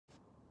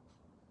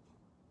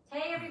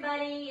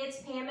everybody,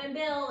 it's Pam and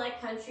Bill at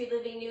Country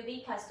Living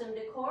Newbie Custom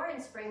Decor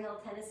in Spring Hill,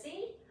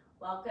 Tennessee.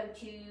 Welcome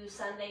to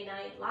Sunday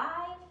Night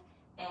Live.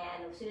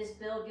 And as soon as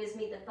Bill gives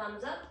me the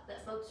thumbs up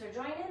that folks are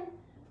joining,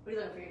 what are you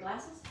looking for, your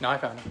glasses? No, I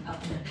found them. Oh,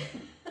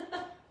 good.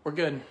 We're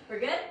good. We're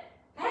good?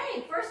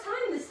 Hey, first time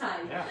this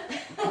time. Yeah.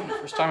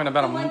 First time in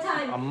about a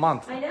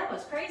month. I know,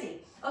 it's crazy.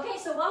 Okay,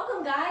 so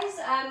welcome guys.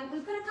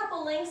 We put a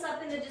couple links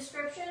up in the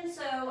description,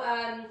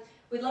 so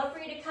we'd love for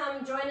you to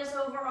come join us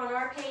over on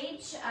our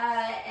page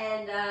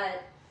and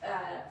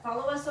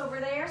follow us over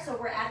there. So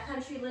we're at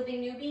Country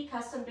Living Newbie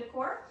Custom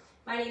Decor.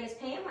 My name is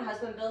Pam, my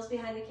husband Bill's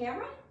behind the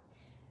camera.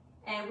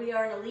 And we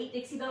are an elite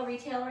Dixie Belle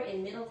retailer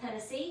in Middle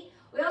Tennessee.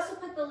 We also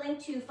put the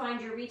link to find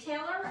your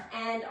retailer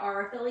and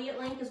our affiliate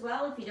link as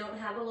well if you don't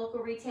have a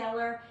local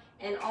retailer.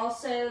 And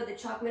also the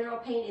Chalk Mineral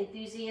Paint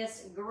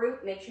Enthusiasts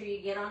group. Make sure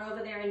you get on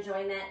over there and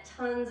join that.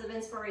 Tons of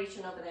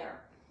inspiration over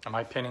there. Am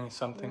I pinning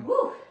something?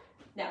 Woo!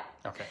 No.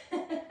 Okay.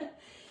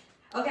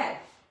 Okay.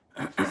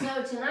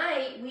 So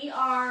tonight we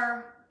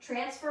are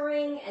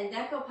transferring and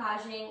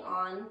decoupaging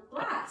on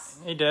glass.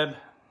 Hey, Deb.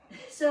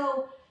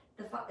 So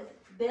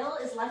Bill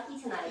is lucky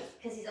tonight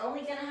because he's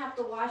only going to have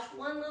to wash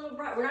one little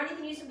brush. We're not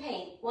even using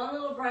paint. One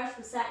little brush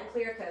with satin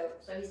clear coat.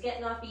 So he's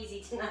getting off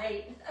easy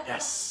tonight.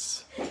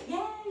 Yes.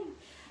 Yay.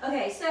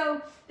 Okay,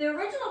 so the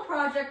original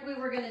project we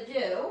were going to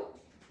do,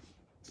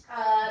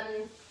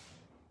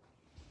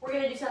 we're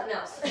going to do something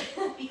else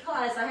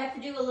because I have to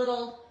do a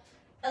little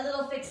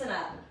fixing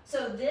up.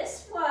 So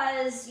this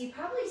was, you've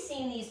probably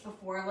seen these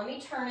before. Let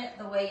me turn it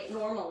the way it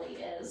normally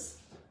is.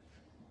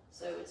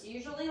 So it's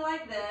usually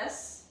like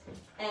this.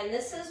 And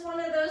this is one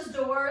of those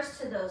doors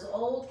to those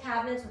old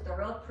cabinets with the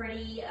real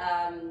pretty,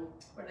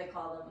 what do they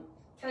call them?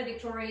 Kind of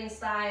Victorian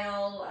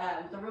style,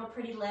 the real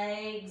pretty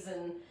legs.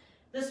 And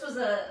this was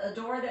a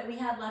door that we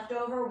had left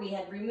over. We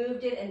had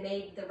removed it and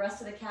made the rest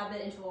of the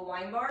cabinet into a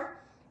wine bar.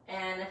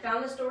 And I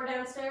found this door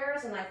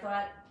downstairs and I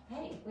thought,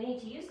 hey, we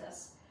need to use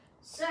this.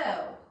 So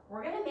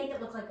we're gonna make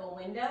it look like a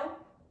window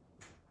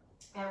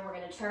and we're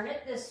gonna turn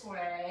it this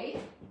way.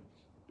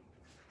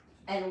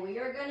 And we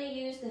are gonna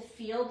use the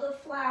Field of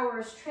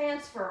Flowers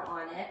transfer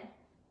on it.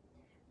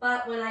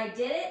 But when I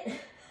did it,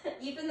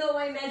 even though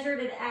I measured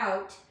it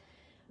out,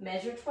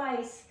 measure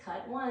twice,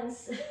 cut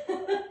once,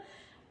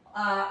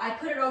 I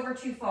put it over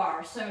too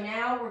far. So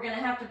now we're gonna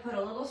have to put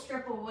a little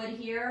strip of wood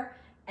here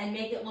and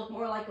make it look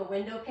more like a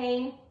window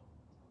pane.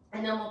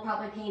 And then we'll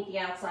probably paint the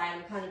outside.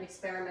 I'm kind of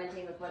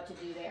experimenting with what to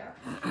do there.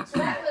 So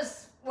that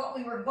was what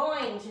we were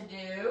going to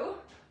do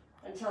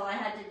until I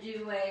had to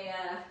do a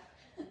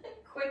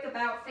quick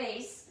about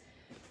face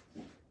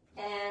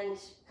and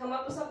come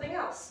up with something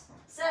else.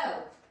 So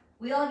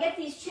we all get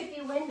these chippy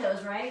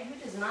windows, right? Who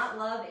does not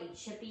love a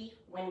chippy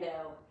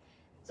window?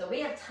 So we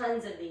have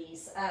tons of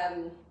these.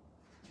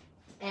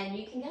 And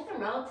you can get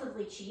them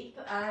relatively cheap.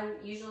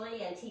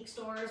 Usually antique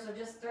stores are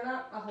just, they're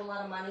not a whole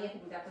lot of money. I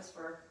think we got this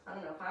for, I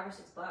don't know, $5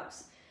 or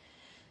 $6.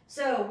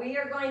 So we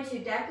are going to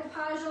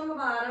decoupage on the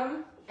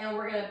bottom and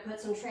we're gonna put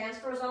some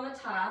transfers on the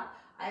top.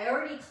 I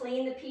already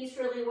cleaned the piece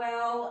really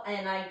well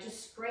and I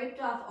just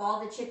scraped off all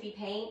the chippy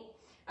paint.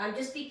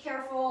 Just be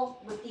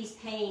careful with these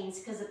panes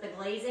because if the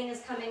glazing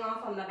is coming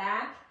off on the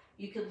back,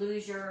 you could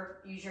use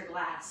your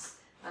glass.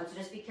 So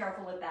just be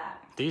careful with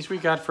that. These we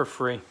got for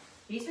free.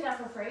 These we got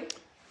for free?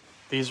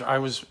 These, I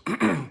was,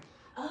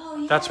 oh,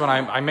 yeah. That's when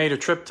I made a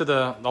trip to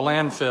the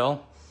landfill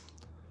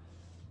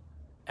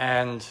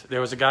and there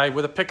was a guy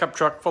with a pickup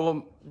truck full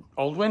of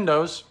old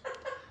windows.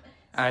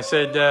 And I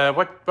said,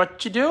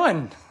 what you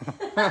doing?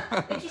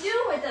 What you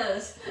doing with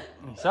those?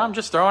 He said, I'm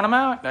just throwing them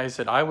out. I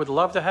said, I would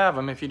love to have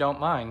them if you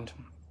don't mind.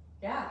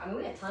 Yeah, I mean,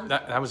 we had tons.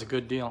 That was a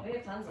good deal. We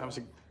had tons of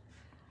them.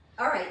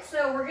 A... All right,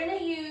 so we're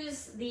gonna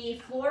use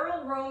the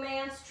Floral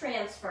Romance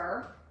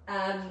Transfer.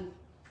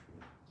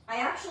 I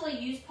actually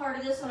used part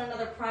of this on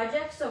another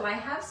project, so I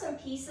have some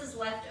pieces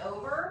left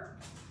over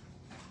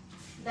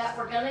that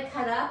we're gonna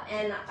cut up,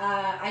 and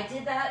I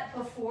did that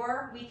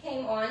before we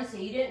came on, so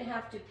you didn't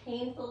have to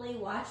painfully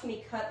watch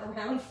me cut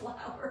around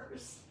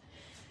flowers,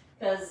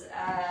 because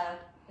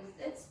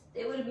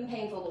it would have been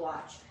painful to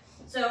watch.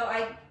 So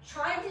I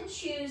tried to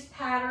choose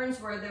patterns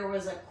where there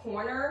was a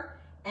corner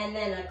and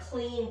then a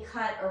clean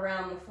cut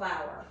around the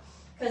flower.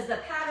 Because the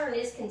pattern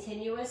is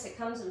continuous. It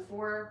comes in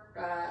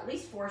at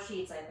least four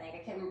sheets, I think. I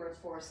can't remember if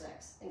it's 4 or 6.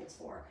 I think it's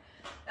 4.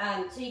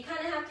 So you kind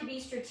of have to be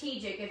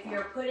strategic if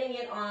you're putting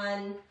it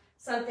on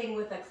something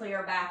with a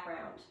clear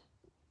background.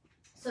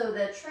 So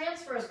the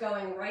transfer is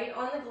going right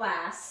on the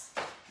glass,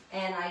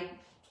 and I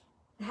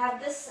have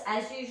this,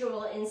 as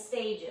usual, in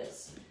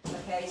stages.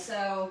 Okay,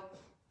 so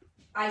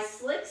I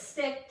slick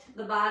sticked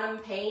the bottom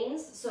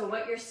panes. So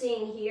what you're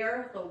seeing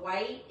here, the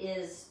white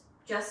is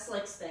just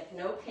slick stick,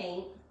 no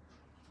paint.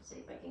 See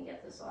if I can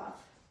get this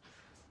off.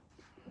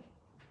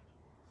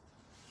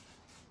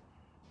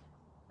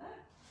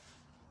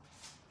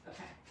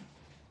 Okay.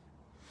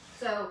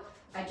 So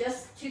I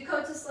just 2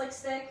 coats of slick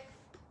stick.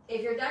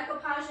 If you're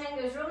decoupaging,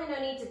 there's really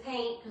no need to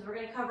paint because we're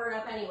going to cover it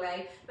up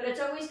anyway. But it's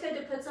always good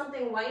to put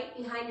something white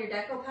behind your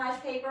decoupage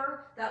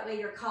paper. That way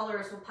your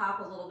colors will pop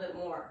a little bit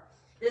more.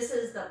 This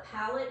is the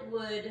Pallet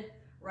wood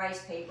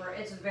rice paper.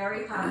 It's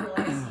very popular.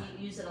 I see it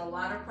used in a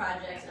lot of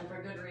projects, and for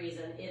good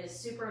reason. It is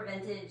super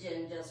vintage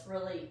and just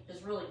really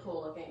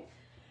cool looking.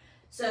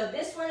 So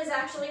this one is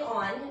actually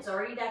on. It's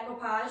already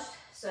decoupaged.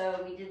 So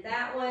we did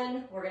that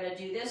one. We're gonna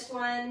do this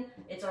one.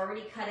 It's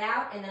already cut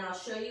out, and then I'll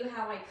show you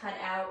how I cut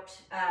out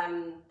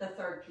the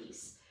third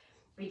piece.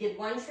 We did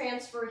one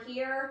transfer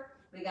here.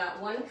 We got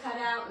one cut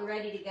out and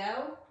ready to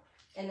go.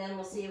 And then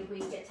we'll see if we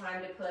get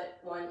time to put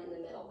one in the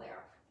middle there.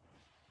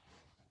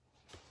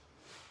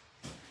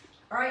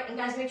 All right, and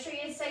guys, make sure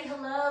you say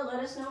hello.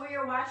 Let us know where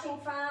you're watching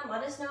from.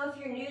 Let us know if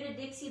you're new to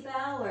Dixie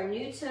Belle or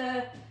new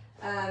to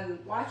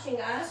watching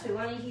us. We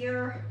want to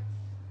hear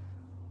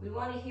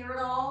it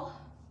all.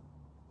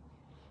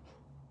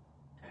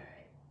 All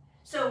right.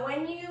 So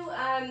when you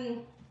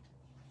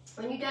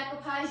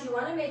decoupage, you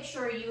want to make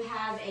sure you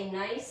have a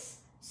nice,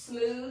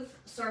 smooth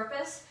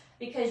surface,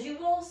 because you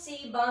will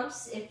see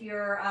bumps if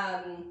your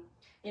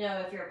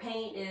if your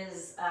paint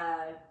is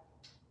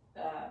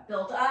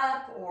built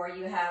up or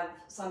you have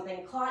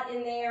something caught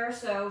in there.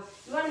 So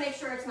you want to make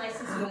sure it's nice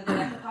and smooth. The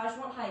decoupage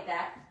won't hide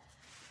that.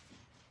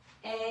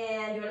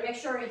 And you want to make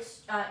sure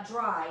it's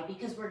dry,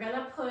 because we're going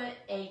to put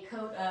a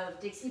coat of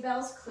Dixie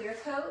Belle's clear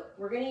coat.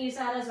 We're going to use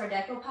that as our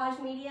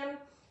decoupage medium.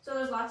 So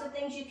there's lots of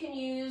things you can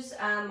use.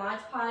 Mod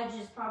Podge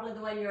is probably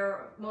the one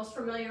you're most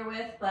familiar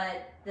with,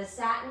 but the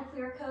Satin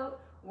clear coat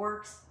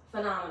works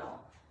phenomenal.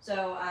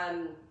 So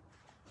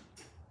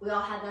we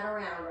all have that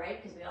around,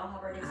 right? Because we all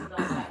have our Dixie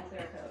Belle Satin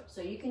clear coat.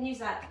 So you can use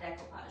that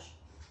decoupage.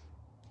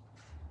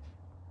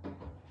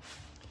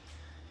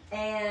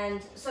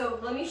 And so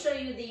let me show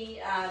you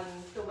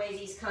the way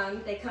these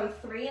come. They come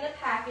 3 in a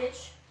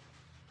package.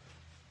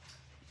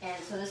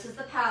 And so this is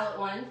the Pallet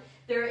one.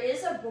 There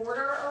is a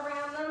border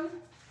around them.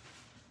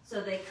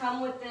 So they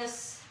come with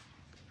this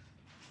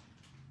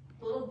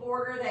little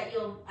border that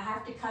you'll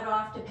have to cut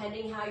off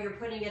depending how you're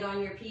putting it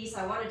on your piece.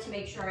 I wanted to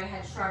make sure I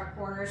had sharp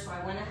corners, so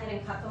I went ahead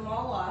and cut them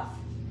all off.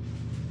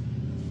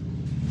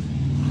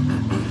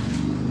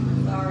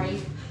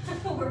 Sorry,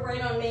 we're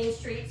right on Main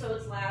Street, so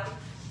it's loud.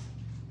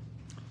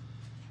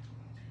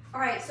 All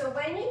right, so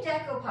when you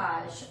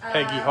decoupage...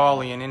 Peggy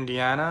Hawley in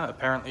Indiana,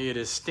 apparently it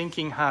is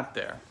stinking hot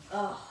there.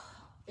 Oh,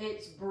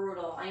 it's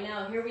brutal. I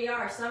know, here we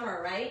are,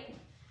 summer, right?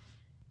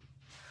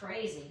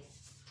 Crazy.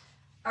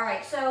 All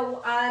right,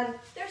 so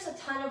there's a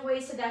ton of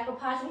ways to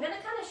decoupage. I'm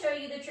gonna kind of show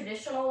you the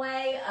traditional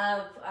way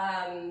of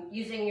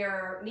using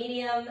your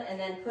medium and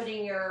then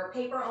putting your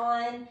paper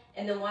on,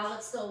 and then while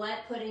it's still wet,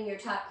 putting your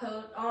top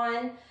coat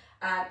on.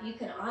 You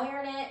can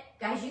iron it.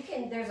 Guys,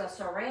 there's a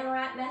saran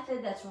wrap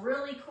method that's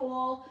really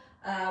cool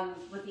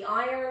with the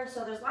iron.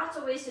 So there's lots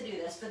of ways to do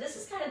this, but this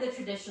is kind of the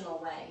traditional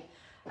way.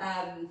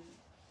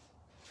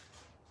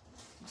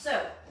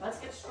 So let's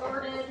get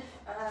started.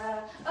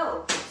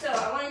 So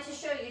I wanted to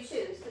show you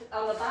too.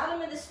 On the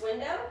bottom of this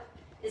window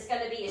is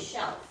going to be a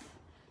shelf.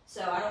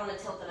 So I don't want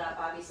to tilt it up,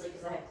 obviously,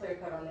 because I have clear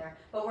coat on there.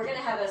 But we're going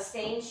to have a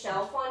stained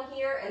shelf on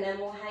here, and then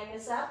we'll hang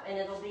this up, and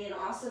it'll be an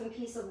awesome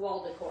piece of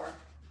wall decor.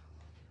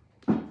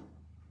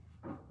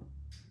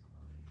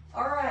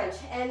 All right,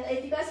 and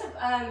if you guys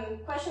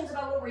have questions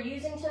about what we're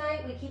using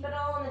tonight, we keep it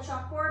all on the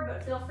chalkboard,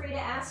 but feel free to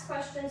ask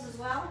questions as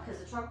well,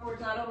 because the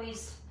chalkboard's not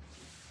always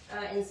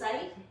in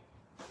sight.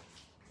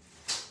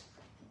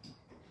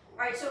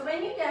 All right, so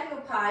when you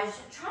decoupage,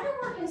 try to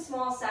work in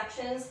small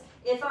sections.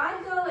 If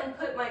I go and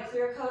put my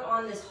clear coat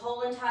on this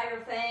whole entire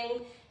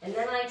thing, and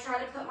then I try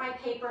to put my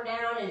paper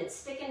down and it's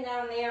sticking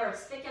down there,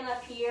 it's sticking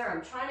up here,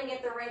 I'm trying to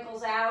get the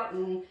wrinkles out,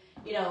 and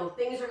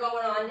things are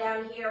going on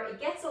down here,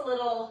 it gets a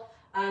little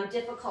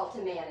difficult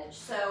to manage.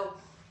 So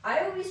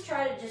I always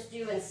try to just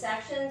do in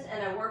sections,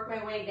 and I work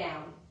my way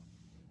down.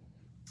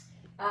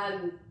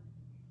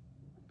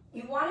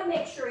 You want to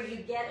make sure you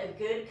get a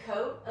good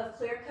coat of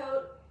clear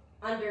coat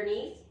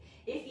underneath.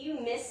 If you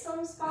miss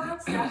some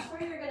spots, that's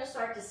where you're going to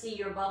start to see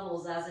your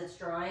bubbles as it's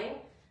drying.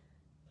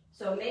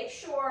 So make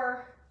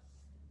sure,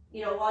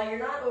 while you're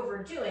not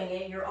overdoing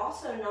it, you're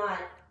also not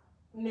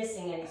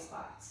missing any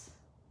spots.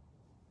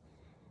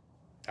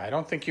 I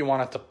don't think you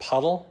want it to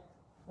puddle.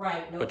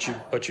 Right, no puddle.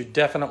 But you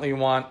definitely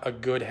want a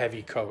good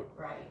heavy coat.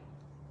 Right.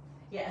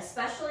 Yeah,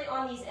 especially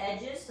on these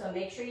edges, so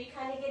make sure you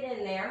kind of get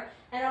in there.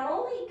 And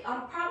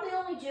I'm probably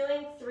only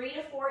doing 3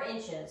 to 4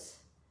 inches.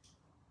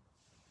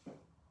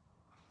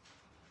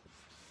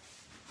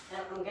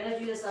 And I'm gonna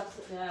do this I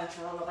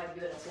don't know if I can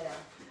do it upside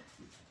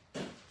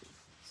down.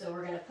 So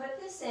we're gonna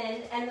put this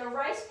in, and the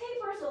rice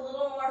paper is a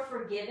little more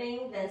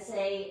forgiving than,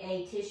 say,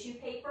 a tissue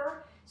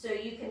paper. So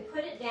you can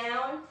put it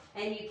down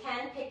and you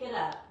can pick it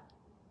up.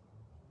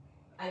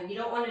 You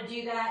don't want to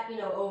do that,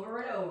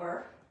 over and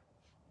over,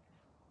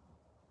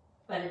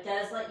 but it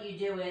does let you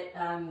do it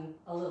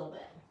a little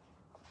bit.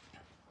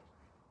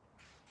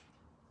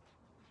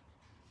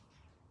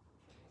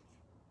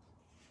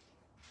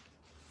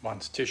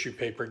 Once tissue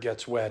paper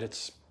gets wet,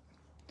 it's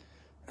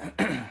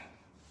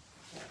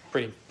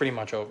pretty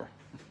much over.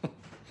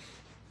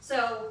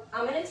 So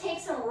I'm going to take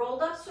some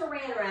rolled up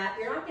saran wrap.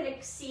 You're not going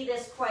to see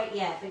this quite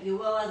yet, but you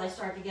will as I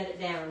start to get it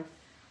down.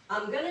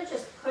 I'm going to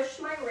just push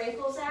my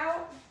wrinkles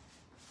out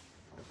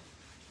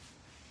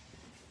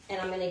And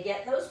I'm gonna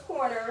get those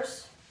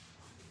corners.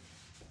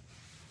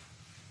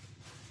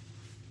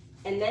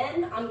 And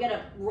then I'm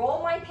gonna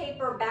roll my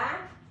paper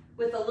back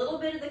with a little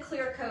bit of the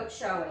clear coat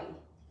showing.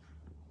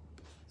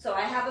 So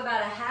I have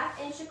about a 1/2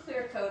 inch of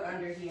clear coat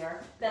under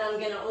here that I'm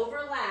gonna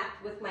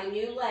overlap with my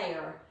new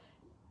layer.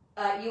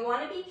 You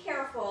wanna be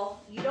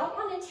careful. You don't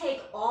wanna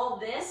take all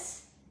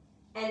this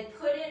and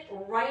put it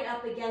right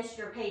up against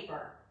your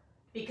paper,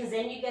 because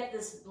then you get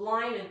this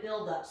line of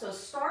buildup. So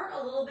start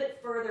a little bit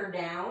further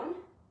down,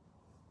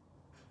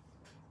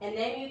 and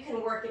then you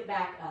can work it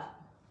back up.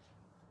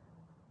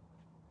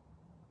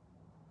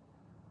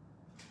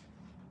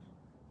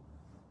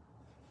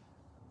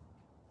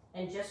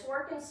 And just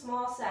work in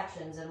small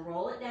sections and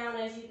roll it down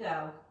as you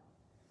go.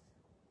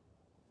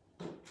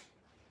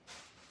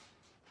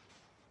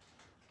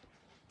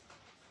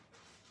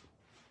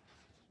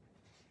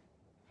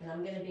 And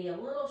I'm going to be a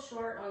little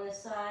short on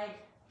this side,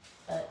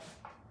 but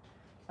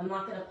I'm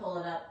not going to pull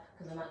it up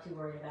because I'm not too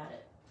worried about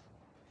it.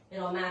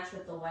 It'll match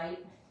with the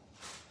white,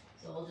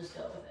 so we'll just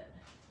go with it.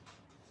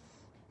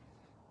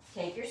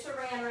 Take your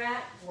saran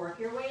wrap, work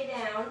your way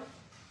down,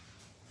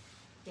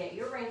 get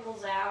your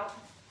wrinkles out.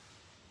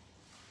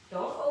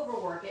 Don't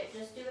overwork it,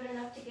 just do it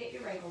enough to get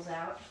your wrinkles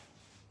out.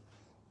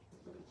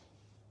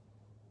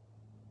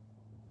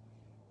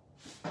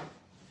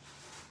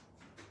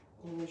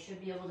 And we should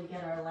be able to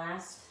get our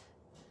last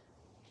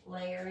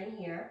layer in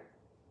here.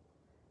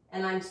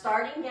 And I'm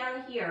starting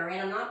down here,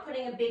 and I'm not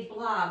putting a big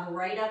blob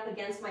right up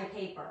against my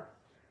paper.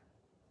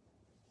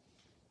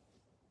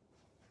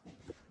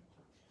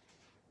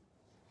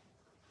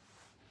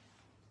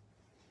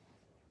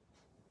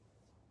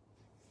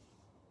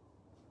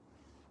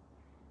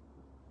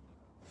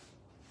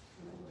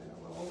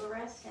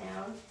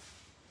 Down.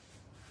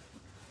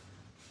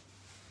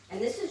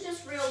 And this is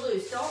just real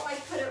loose. Don't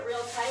like put it real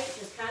tight,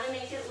 just kind of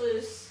make it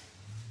loose.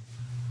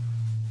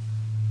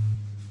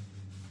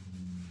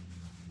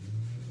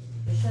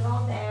 Push it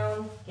all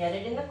down, get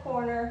it in the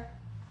corner,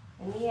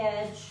 in the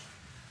edge.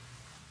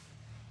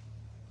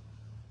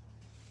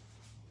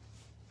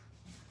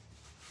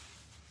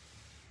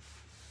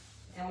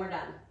 And we're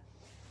done.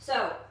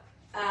 So,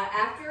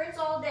 after it's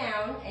all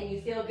down and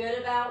you feel good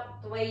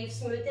about the way you've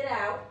smoothed it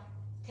out,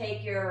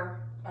 take your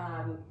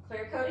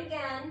clear coat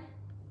again,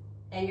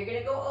 and you're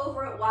gonna go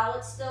over it while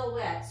it's still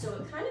wet. So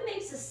it kind of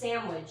makes a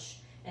sandwich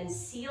and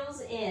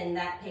seals in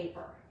that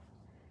paper.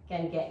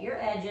 Again, get your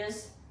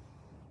edges.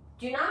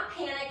 Do not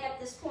panic at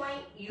this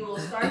point. You will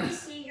start to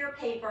see your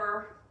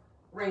paper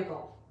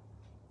wrinkle.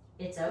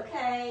 It's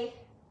okay.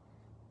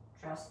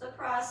 Trust the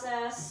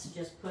process.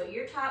 Just put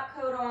your top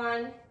coat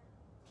on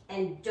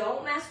and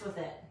don't mess with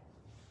it.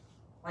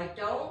 Like,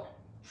 don't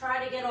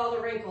try to get all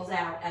the wrinkles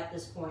out at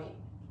this point.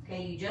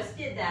 Okay, you just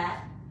did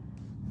that.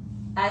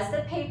 As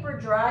the paper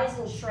dries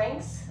and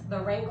shrinks, the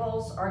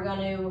wrinkles are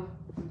gonna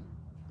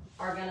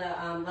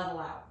level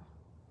out.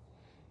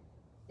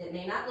 It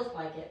may not look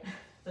like it,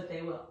 but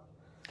they will.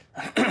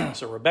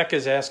 So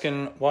Rebecca's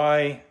asking,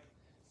 why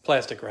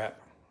plastic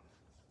wrap?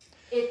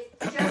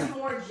 It's just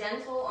more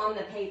gentle on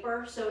the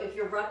paper, so if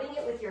you're rubbing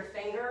it with your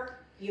finger,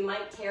 you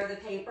might tear the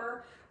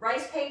paper.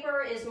 Rice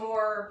paper is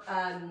more,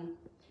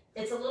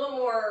 it's a little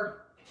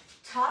more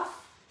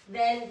tough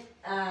than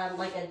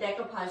like a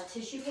decoupage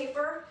tissue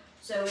paper.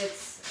 So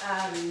it's,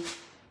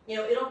 you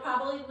know, it'll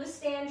probably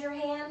withstand your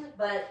hand,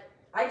 but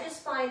I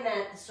just find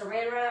that the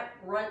saran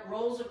wrap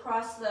rolls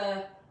across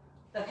the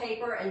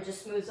paper and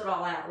just smooths it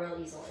all out real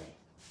easily.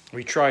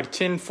 We tried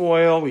tin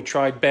foil, we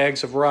tried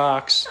bags of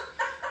rocks.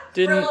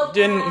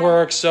 Didn't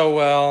work so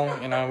well.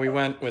 You know, we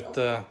went with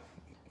the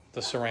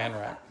saran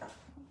wrap.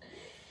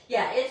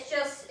 Yeah, it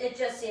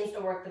just seems to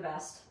work the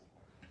best.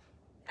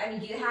 I mean,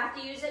 do you have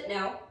to use it?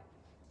 No.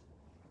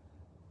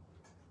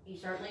 You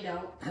certainly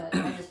don't, but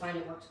I just find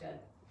it works good.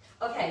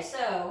 Okay,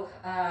 so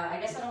I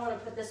guess I don't want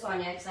to put this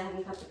on yet because I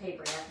haven't cut the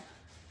paper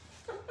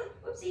yet.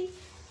 Whoopsie.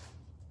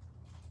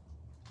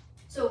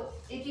 So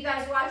if you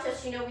guys watch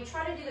us, you know, we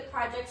try to do the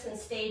projects in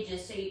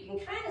stages so you can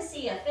kind of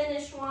see a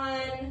finished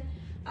one,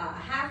 a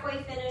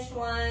halfway finished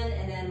one,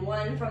 and then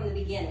one from the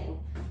beginning.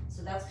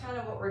 So that's kind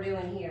of what we're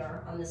doing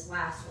here on this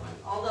last one.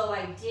 Although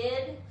I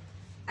did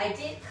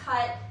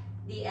cut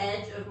the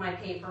edge of my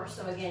paper,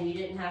 so again, you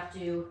didn't have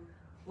to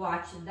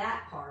watch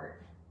that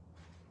part.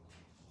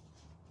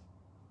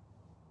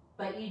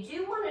 But you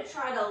do want to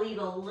try to leave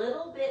a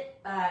little bit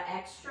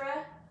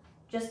extra,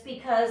 just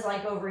because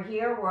like over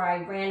here where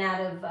I ran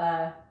out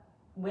of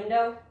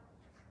window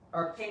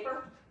or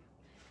paper,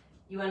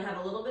 you want to have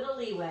a little bit of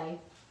leeway.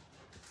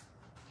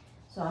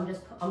 So I'm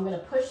going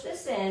to push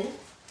this in,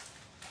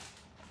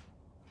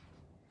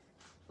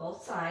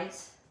 both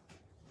sides,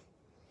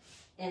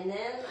 and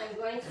then I'm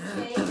going to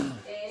take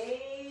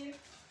a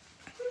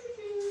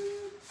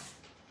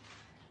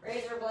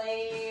razor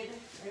blade,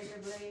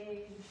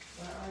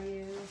 where are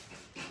you?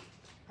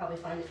 Probably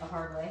find it the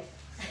hard way.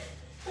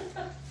 All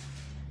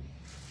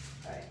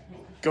right, hang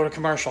on. Go to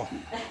commercial.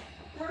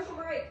 Commercial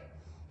break.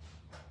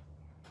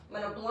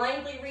 I'm gonna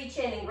blindly reach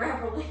in and grab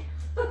her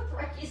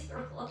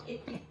razor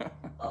blade.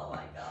 Oh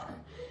my God,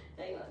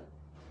 hang on.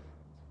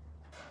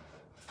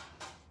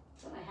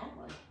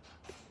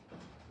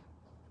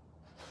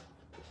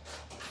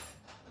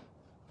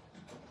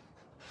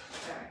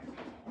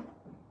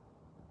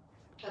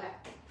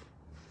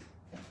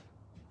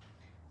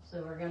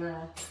 So we're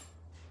gonna,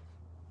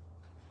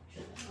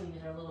 we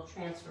use our little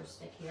transfer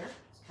stick here.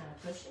 Just kind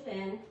of push it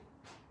in.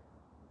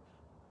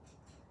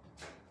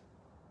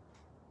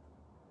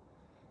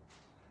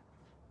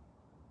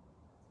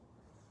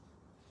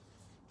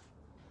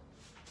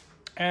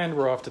 And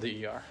we're off to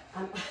the ER.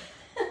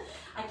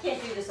 I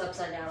can't do this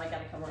upside down. I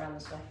gotta come around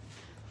this way.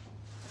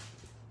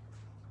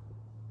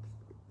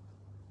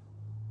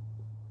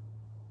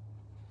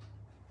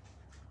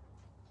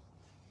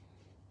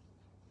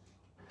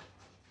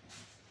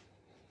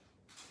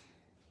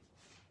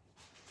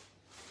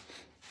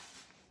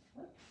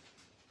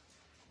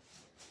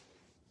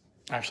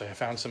 Actually, I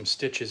found some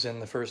stitches in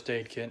the first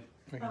aid kit.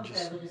 We can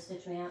Okay, will just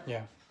stitch me out?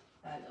 Yeah.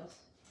 Fabulous.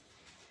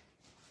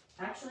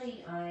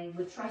 Actually, I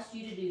would trust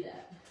you to do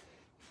that.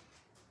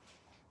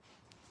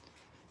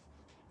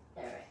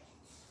 All right.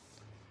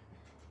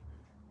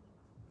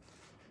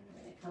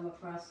 I'm going to come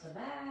across the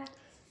back.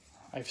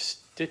 I've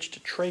stitched a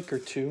trach or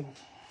two.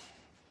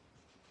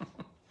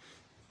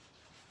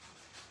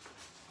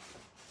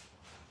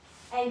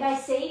 And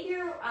guys, save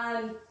your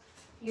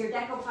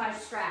decoupage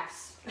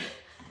scraps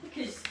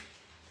because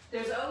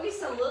there's always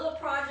some little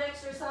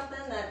projects or something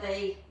that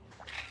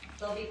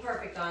they'll be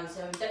perfect on.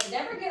 So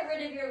never get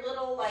rid of your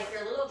little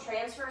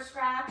transfer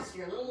scraps,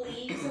 your little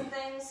leaves and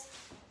things.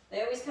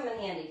 They always come in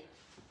handy.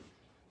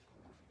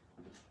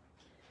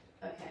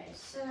 Okay,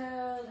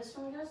 so this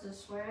one goes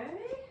this way.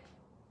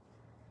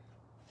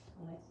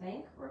 And I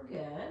think we're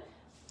good.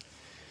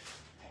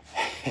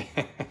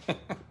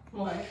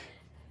 What?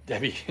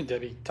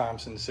 Debbie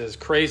Thompson says,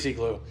 crazy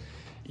glue.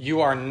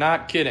 You are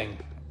not kidding.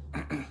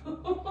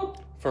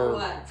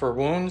 For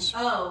wounds?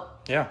 Oh.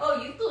 Yeah.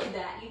 Oh, you've glued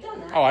that. You've done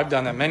that. Oh, I've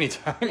done that many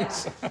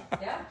times. Yeah.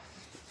 Yeah.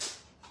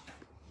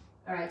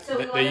 All right. So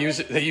they use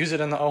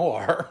it in the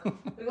OR.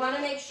 We want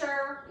to make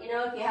sure, you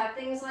know, if you have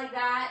things like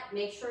that,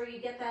 make sure you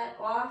get that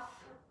off.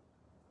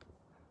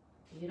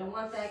 You don't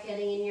want that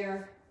getting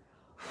in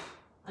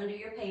under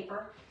your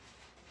paper.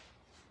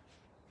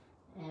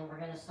 And we're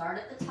going to start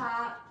at the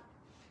top.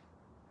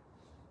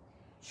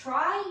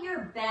 Try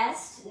your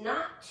best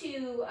not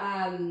to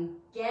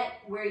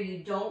get where you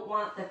don't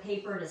want the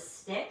paper to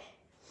stick.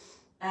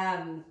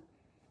 On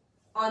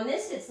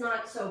this, it's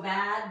not so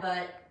bad,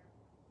 but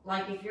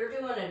like if you're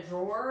doing a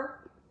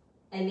drawer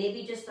and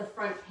maybe just the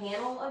front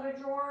panel of a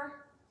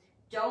drawer,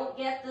 don't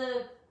get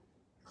the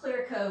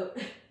clear coat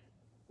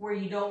where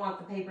you don't want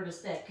the paper to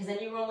stick, because then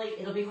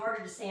it'll be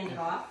harder to sand it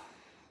off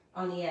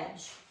on the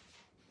edge.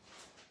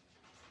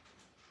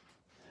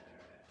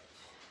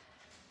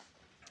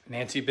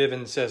 Nancy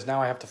Bivens says,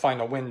 now I have to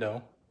find a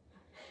window.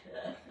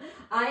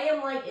 I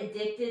am like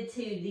addicted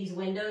to these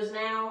windows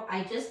now.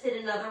 I just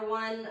did another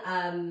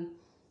one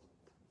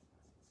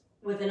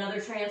with another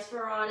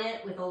transfer on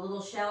it with a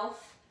little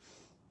shelf.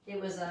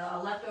 It was a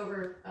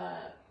leftover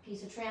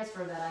piece of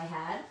transfer that I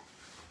had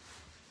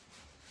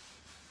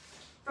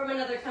from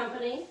another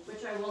company,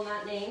 which I will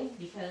not name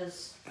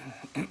because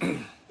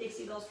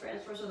Dixie Belle's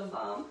transfers are the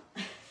bomb.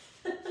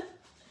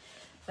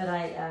 But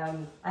I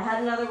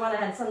had another one. I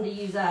had some to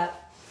use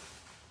up.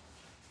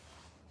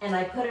 And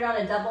I put it on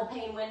a double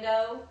pane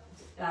window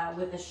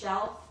with a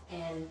shelf,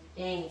 and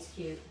dang, it's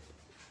cute.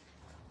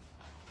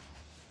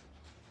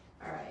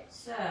 All right,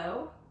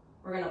 so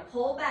we're gonna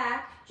pull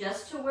back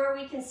just to where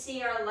we can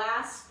see our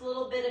last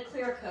little bit of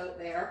clear coat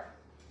there.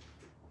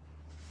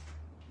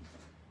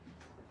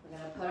 We're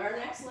gonna put our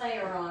next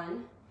layer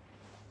on.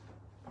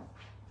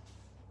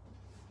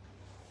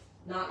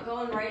 Not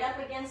going right up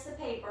against the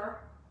paper.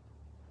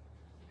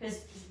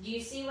 Because do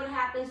you see what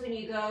happens when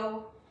you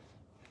go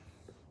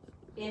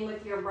in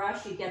with your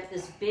brush? You get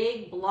this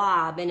big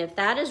blob, and if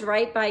that is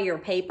right by your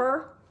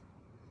paper,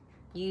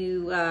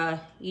 you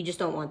just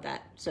don't want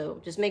that.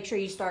 So just make sure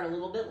you start a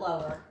little bit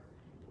lower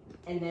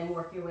and then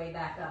work your way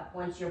back up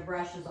once your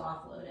brush is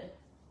offloaded.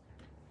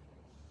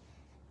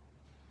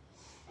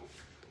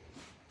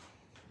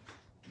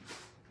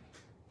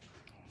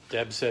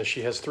 Deb says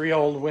she has 3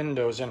 old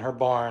windows in her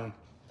barn.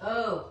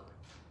 Oh,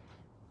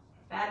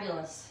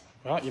 fabulous.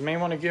 Well, you may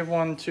want to give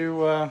one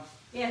to...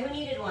 Yeah, who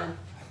needed one?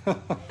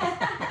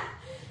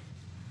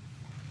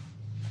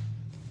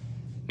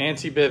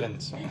 Nancy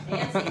Bivens.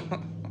 Nancy.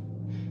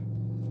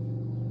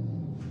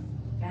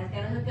 Guys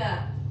gotta hook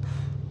up.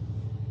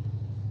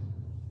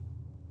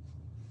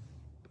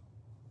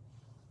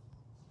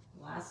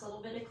 Last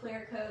little bit of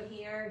clear coat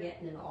here,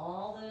 getting in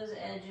all those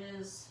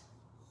edges.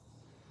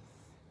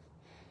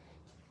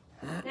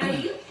 Now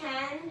you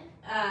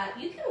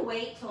can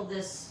wait till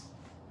this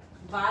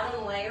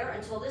bottom layer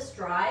until this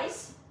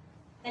dries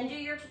and do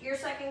your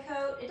second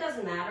coat. It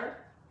doesn't matter.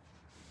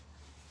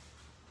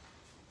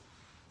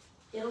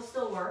 It'll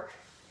still work.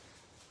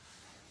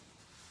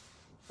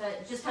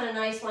 But just kind of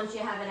nice once you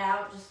have it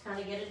out, just kind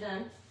of get it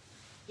done.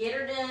 Get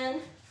her done.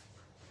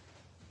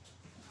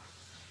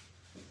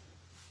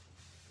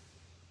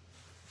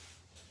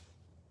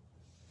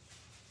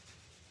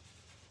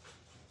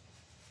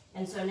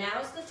 And so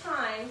now's the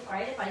time,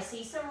 right? If I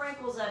see some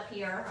wrinkles up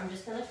here, I'm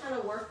just gonna kind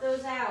of work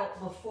those out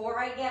before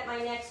I get my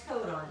next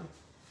coat on.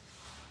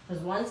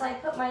 Because once I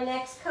put my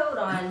next coat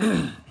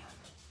on,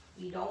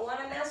 You don't want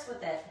to mess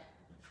with it.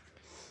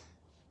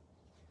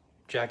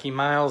 Jackie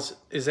Miles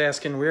is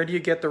asking, where do you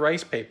get the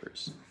rice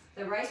papers?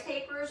 The rice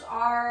papers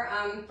are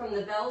from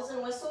the Bells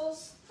and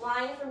Whistles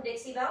line from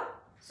Dixie Belle.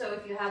 So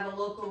if you have a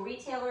local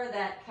retailer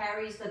that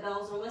carries the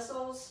Bells and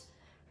Whistles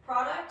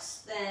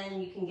products, then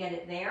you can get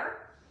it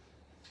there.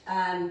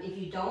 If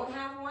you don't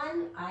have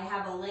one, I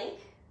have a link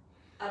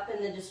up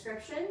in the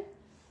description.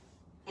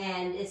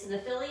 And it's an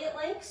affiliate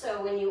link,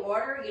 so when you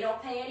order, you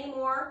don't pay any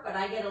more, but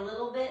I get a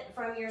little bit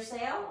from your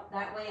sale.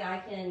 That way I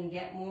can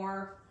get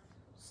more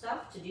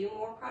stuff to do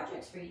more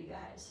projects for you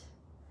guys.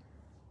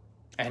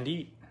 And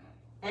eat.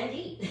 And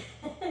eat.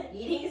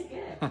 Eating is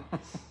good.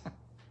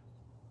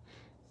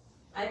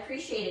 I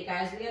appreciate it,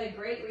 guys. We had a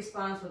great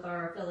response with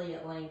our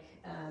affiliate link.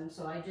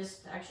 So I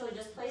actually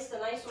just placed a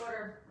nice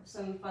order of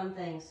some fun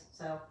things.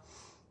 So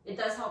it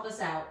does help us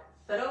out.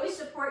 But always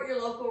support your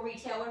local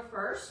retailer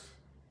first.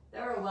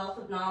 They're a wealth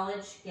of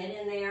knowledge. Get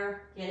in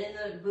there, get in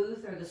the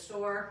booth or the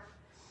store.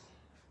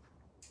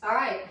 All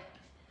right,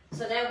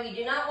 so now we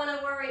do not want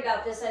to worry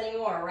about this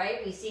anymore,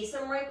 right? We see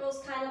some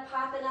wrinkles kind of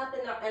popping up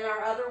in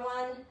our other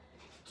one.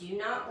 Do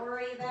not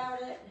worry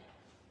about it.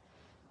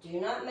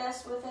 Do not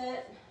mess with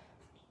it.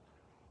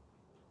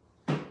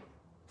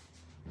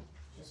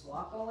 Just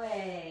walk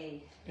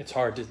away. It's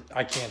hard to,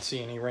 I can't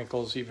see any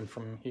wrinkles even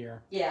from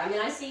here. Yeah, I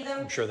mean, I see them.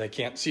 I'm sure they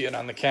can't see it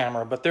on the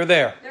camera, but they're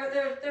there.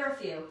 There are a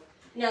few.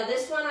 Now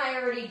this one I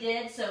already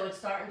did, so it's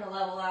starting to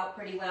level out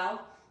pretty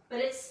well, but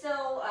it's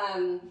still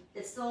a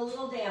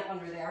little damp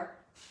under there.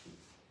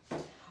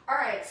 All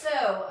right,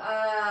 so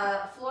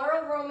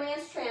Floral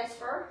Romance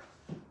Transfer.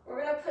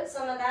 We're gonna put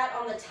some of that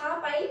on the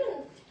top. I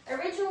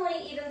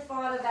originally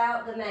thought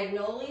about the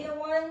Magnolia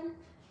one,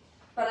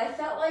 but I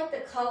felt like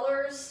the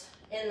colors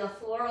in the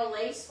Floral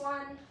Lace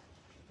one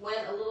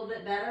went a little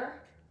bit better.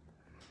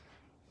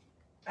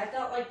 I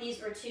felt like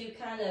these were two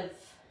kind of,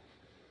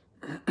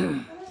 I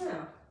don't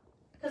know.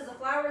 Because the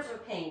flowers are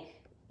pink,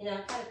 you know,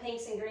 kind of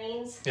pinks and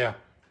greens. Yeah.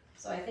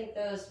 So I think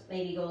those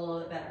maybe go a little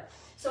bit better.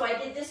 So I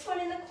did this one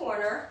in the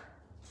corner.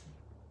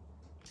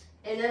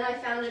 And then I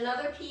found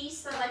another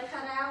piece that I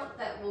cut out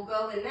that will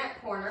go in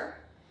that corner.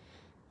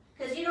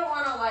 Because you don't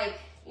want to, like,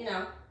 you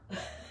know,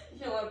 you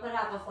don't want to put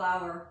half a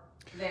flower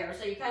there.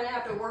 So you kind of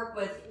have to work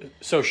with...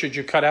 So should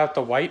you cut out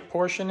the white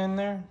portion in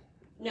there?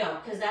 No,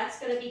 because that's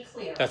going to be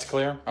clear. That's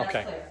clear? Okay.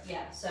 That's clear,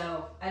 yeah.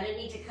 So I didn't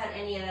need to cut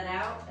any of that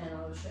out, and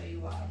I'll show you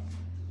why.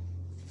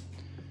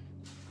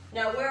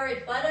 Now where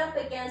it butt up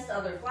against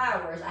other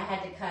flowers, I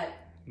had to cut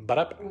Butt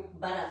up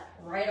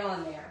right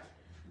on there.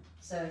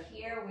 So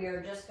here we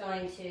are just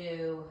going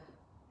to,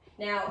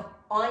 now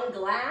on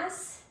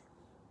glass,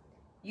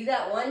 you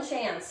got one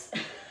chance.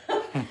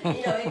 You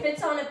know, if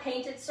it's on a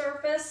painted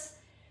surface,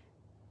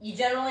 you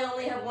generally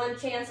only have one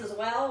chance as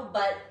well,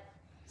 but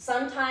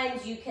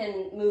sometimes you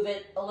can move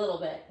it a little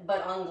bit.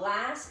 But on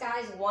glass,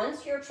 guys,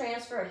 once your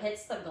transfer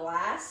hits the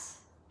glass,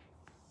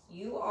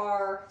 you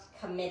are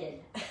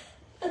committed.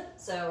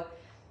 So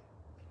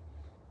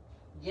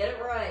get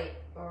it right,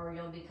 or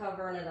you'll be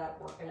covering it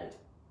up, working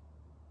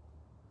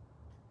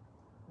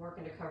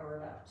to cover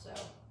it up. So.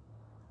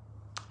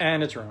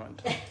 and it's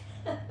ruined.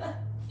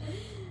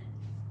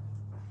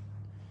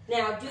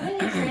 Now, doing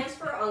a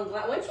transfer on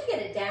glass, once you get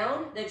it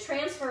down, the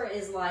transfer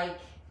is like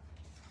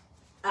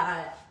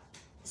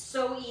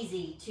so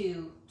easy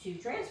to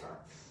transfer.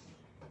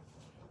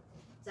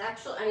 It's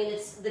actually, I mean,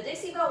 the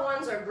Dixie Belle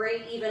ones are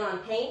great even on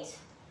paint,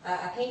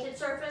 a painted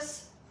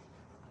surface.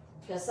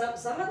 Because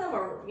some of them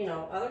are, you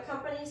know, other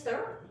companies,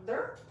 they're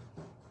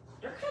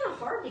kind of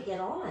hard to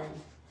get on.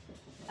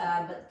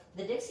 But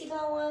the Dixie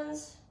Belle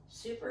ones,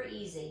 super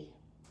easy.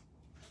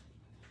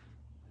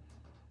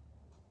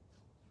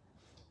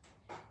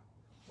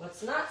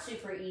 What's not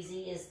super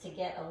easy is to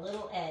get a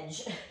little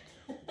edge.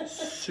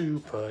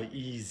 Super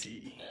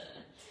easy.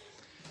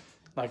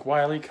 Like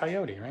Wile E.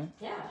 Coyote, right?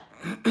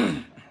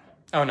 Yeah.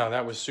 Oh no,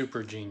 that was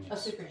Super Genius. Oh,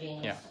 Super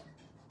Genius. Yeah.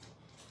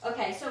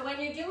 Okay, so when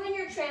you're doing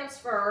your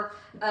transfer,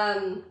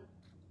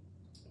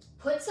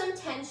 put some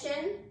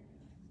tension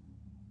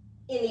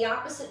in the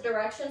opposite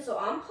direction. So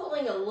I'm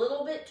pulling a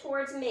little bit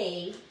towards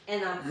me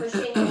and I'm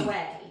pushing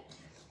away.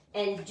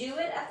 And do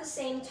it at the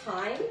same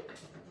time,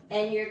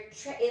 and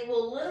it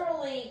will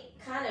literally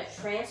kind of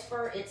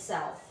transfer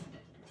itself.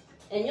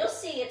 And you'll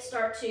see it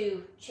start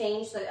to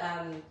change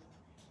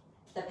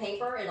the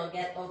paper. It'll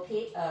get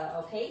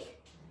opaque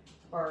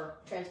or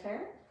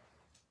transparent.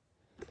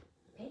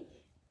 Opaque.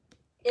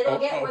 It'll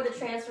get where the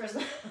transfer is.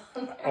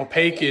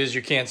 Opaque is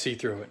you can't see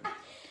through it.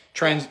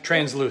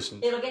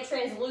 Translucent. It'll get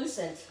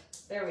translucent.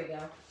 There we go.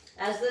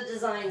 As the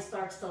design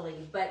starts to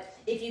leave. But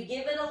if you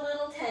give it a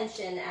little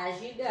tension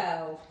as you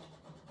go,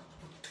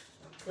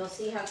 you'll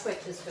see how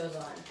quick this goes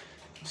on.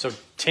 So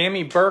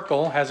Tammy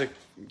Burkle has a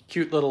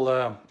cute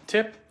little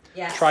tip.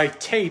 Yes. Try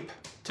tape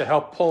to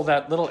help pull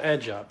that little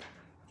edge up.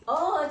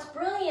 Oh, it's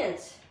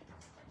brilliant.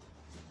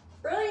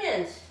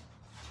 Brilliant.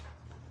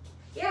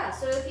 Yeah,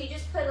 so if you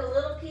just put a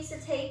little piece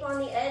of tape on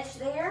the edge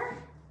there.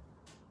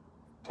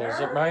 Pulls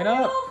it right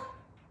up.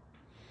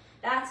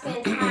 That's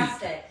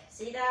fantastic.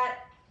 See that?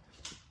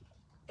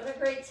 What a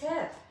great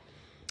tip.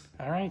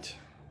 All right.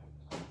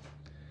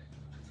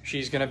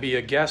 She's going to be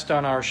a guest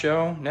on our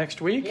show next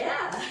week.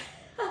 Yeah.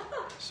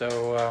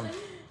 So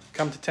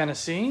come to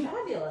Tennessee.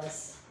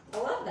 Fabulous. I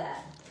love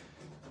that.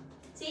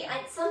 See,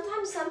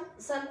 sometimes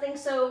something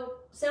so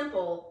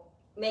simple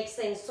makes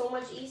things so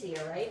much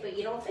easier, right? But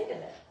you don't think of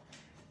it.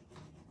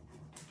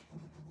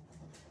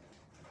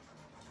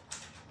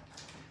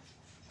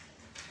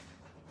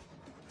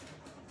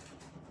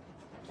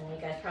 And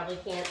you guys probably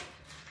can't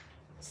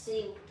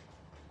see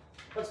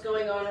what's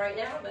going on right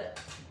now, but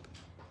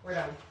we're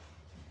done.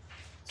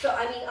 So,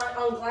 I mean,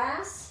 on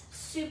glass,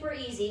 super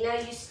easy. Now,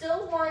 you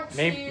still want to...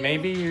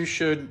 Maybe you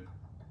should...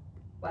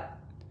 What?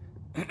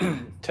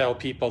 Tell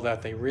people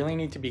that they really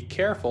need to be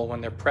careful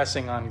when they're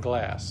pressing on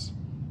glass.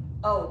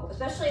 Oh,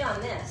 especially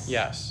on this.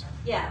 Yes.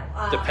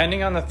 Yeah.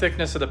 Depending on the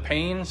thickness of the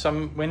pane,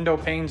 some window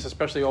panes,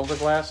 especially older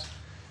glass,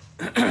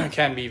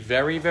 can be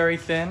very, very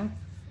thin.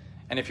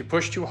 And if you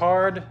push too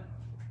hard,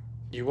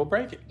 you will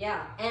break it.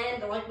 Yeah,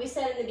 and like we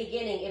said in the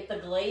beginning, if the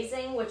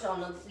glazing, which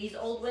on these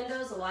old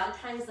windows, a lot of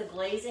times the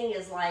glazing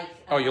is like...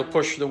 Oh, you'll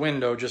push the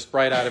window just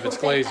right out of its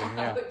glazing,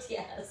 yeah.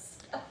 Yes.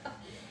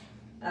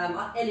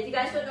 And if you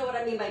guys don't know what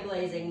I mean by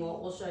glazing,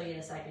 we'll show you in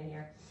a second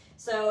here.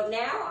 So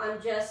now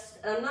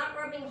I'm not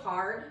rubbing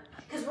hard,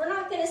 because we're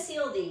not going to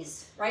seal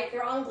these, right?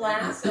 They're on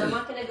glass, so I'm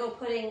not going to go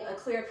putting a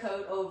clear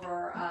coat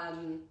over,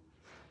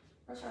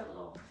 where's our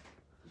little...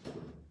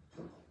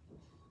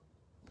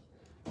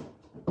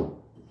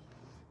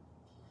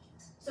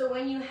 So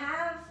when you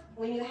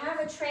have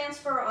a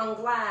transfer on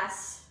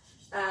glass,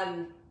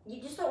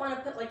 you just don't want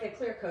to put like a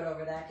clear coat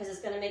over that because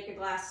it's going to make your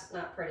glass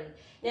not pretty.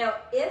 Now,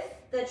 if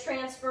the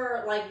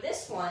transfer like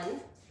this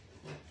one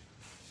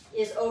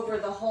is over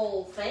the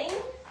whole thing,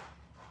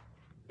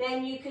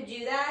 then you could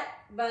do that.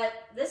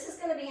 But this is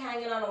going to be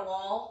hanging on a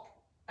wall.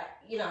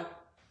 You know,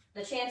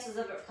 the chances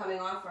of it coming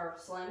off are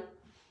slim.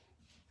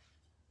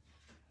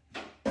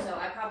 So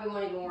I probably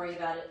won't even worry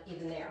about it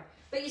even there.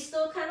 But you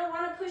still kind of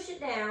want to push it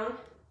down.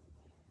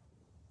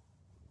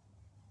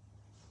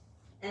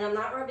 And I'm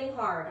not rubbing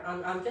hard.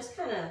 I'm just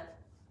kind of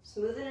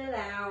smoothing it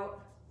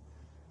out.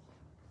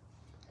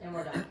 And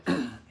we're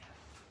done.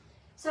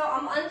 So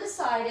I'm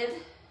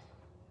undecided.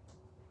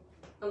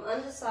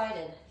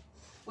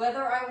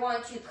 Whether I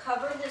want to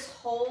cover this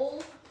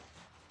whole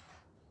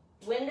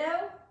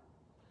window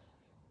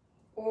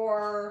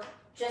or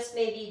just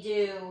maybe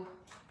do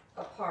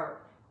a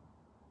part.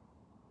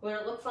 Would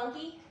it look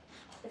funky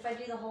if I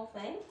do the whole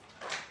thing?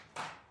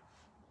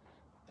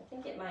 I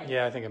think it might.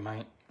 Yeah, I think it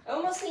might. I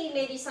almost need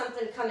maybe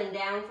something coming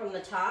down from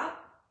the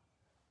top,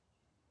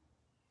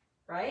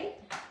 right?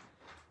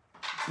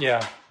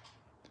 Yeah.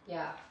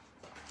 Yeah.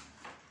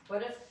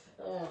 What if,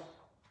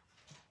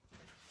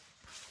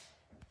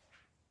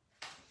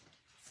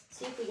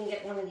 see if we can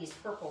get one of these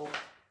purple.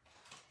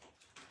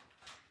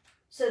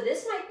 So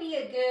this might be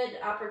a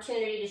good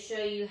opportunity to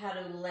show you how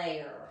to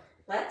layer.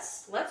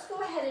 Let's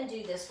go ahead and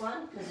do this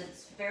one because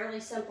it's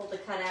fairly simple to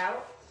cut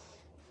out.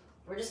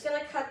 We're just going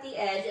to cut the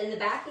edge, and the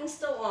backing's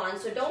still on,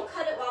 so don't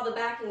cut it while the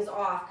backing's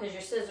off because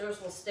your scissors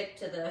will stick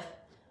to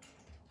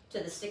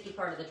the sticky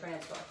part of the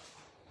transfer.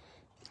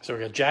 So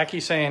we got Jackie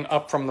saying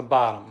up from the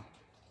bottom.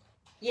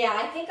 Yeah,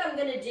 I think I'm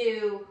going to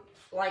do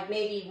like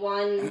maybe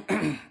one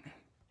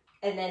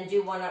and then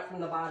do one up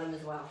from the bottom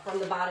as well. From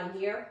the bottom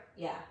here,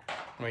 yeah.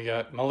 We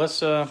got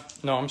Marissa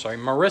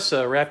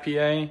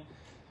Rapier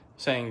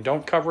saying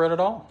don't cover it at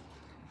all.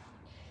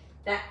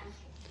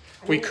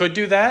 We could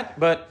do that,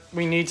 but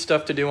we need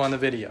stuff to do on the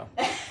video.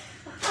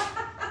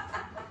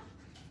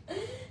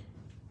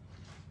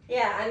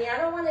 Yeah, I mean, I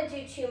don't want to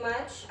do too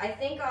much. I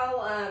think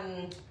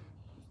I'll...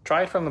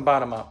 Try it from the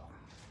bottom up.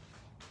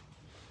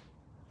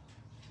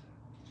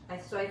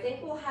 So I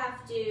think we'll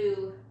have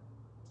to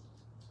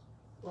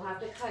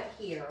cut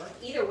here.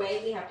 Either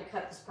way, we have to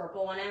cut this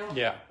purple one out.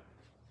 Yeah.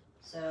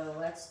 So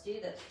let's do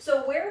this.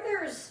 So where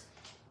there's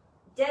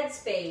dead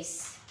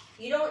space,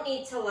 you don't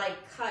need to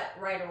like cut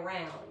right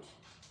around.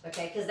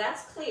 Okay, because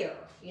that's clear.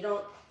 You're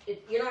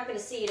not going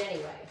to see it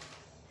anyway.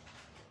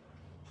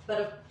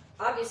 But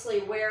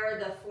obviously where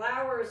the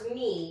flowers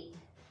meet,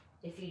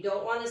 if you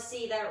don't want to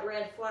see that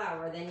red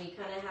flower, then you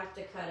kind of have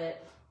to cut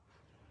it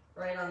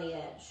right on the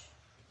edge.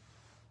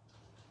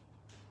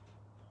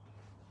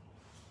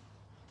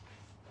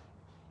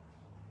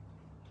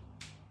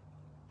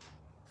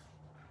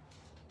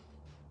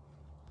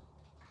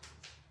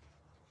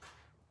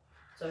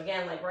 So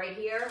again, like right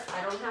here,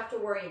 I don't have to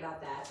worry about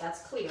that.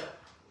 That's clear.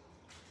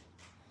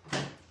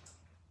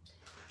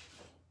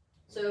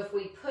 So if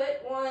we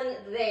put one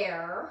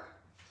there,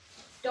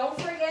 don't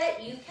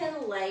forget you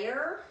can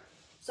layer.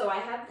 So I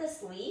have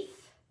this leaf.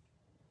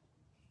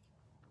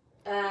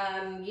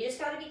 You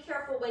just got to be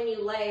careful when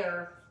you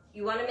layer.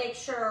 You want to make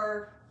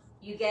sure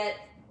you get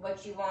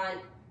what you want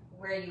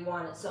where you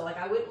want it. So like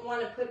I wouldn't want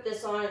to put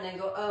this on and then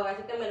go, oh, I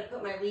think I'm going to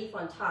put my leaf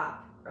on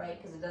top,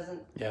 right? Because it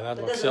doesn't. Yeah, that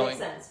looks silly. Make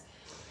sense.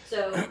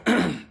 So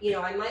you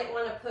know, I might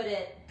want to put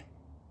it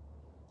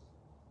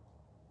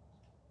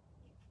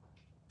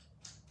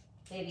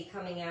maybe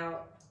coming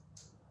out.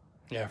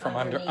 Yeah, from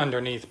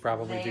underneath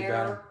probably there, be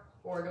better.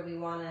 Or do we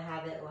want to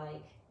have it like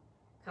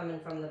coming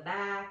from the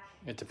back.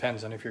 It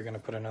depends on if you're going to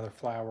put another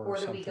flower or Or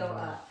do something. we go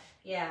up?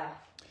 Yeah.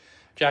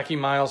 Jackie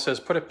Miles says,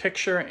 put a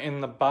picture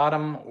in the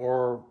bottom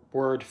or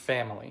word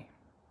family.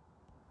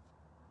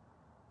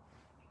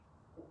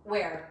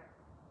 Where?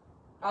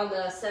 On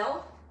the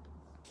cell?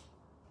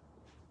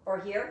 Or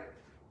here?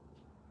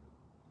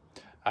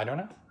 I don't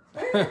know.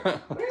 Where,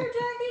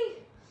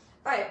 Jackie?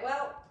 Alright,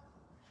 well,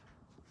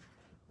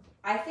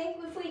 I think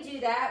if we do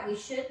that, we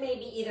should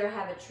maybe either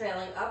have it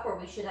trailing up or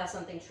we should have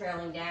something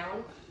trailing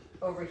down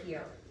over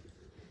here.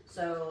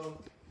 So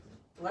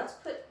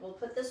we'll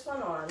put this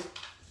one on.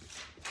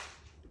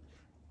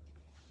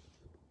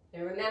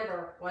 And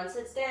remember, once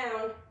it's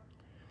down,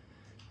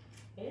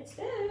 it's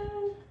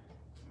down.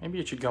 Maybe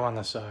it should go on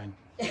the side.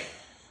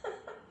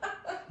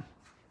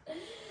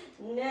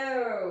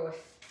 No.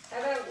 How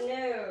about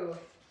no?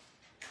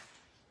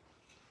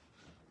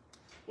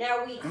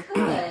 Now we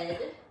could,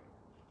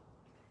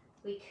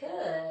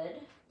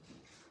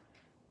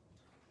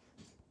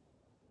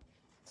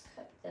 let's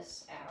cut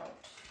this out.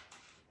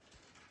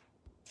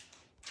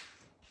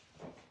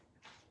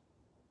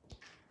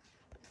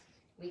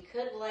 We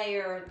could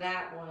layer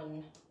that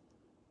one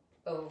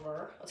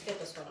over. Let's get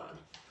this one on.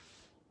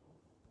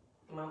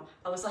 Mom,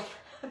 I was like,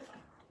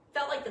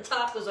 felt like the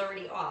top was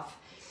already off.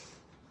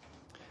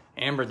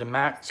 Amber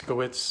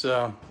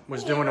Demaskowitz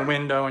was doing a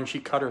window and she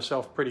cut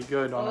herself pretty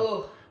good on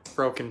a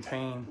broken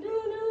pane.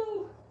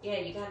 No. Yeah,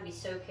 you gotta be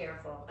so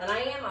careful. And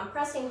I'm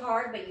pressing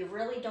hard, but you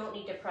really don't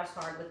need to press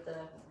hard with the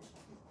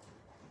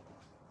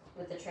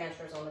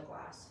transfers on the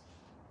glass.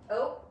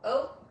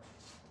 Oh.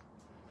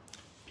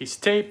 Piece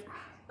of tape.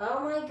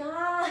 Oh my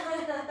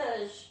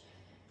gosh.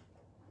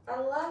 I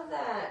love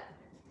that.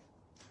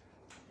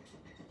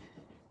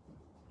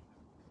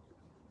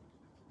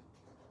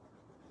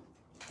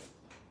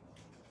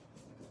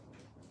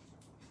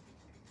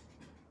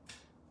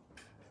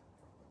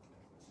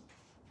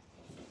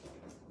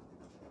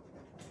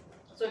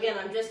 So again,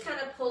 I'm just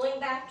kind of pulling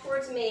back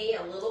towards me,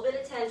 a little bit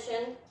of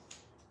tension.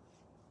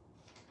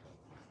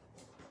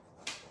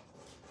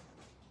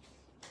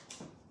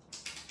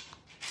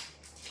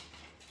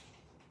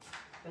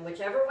 And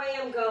whichever way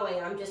I'm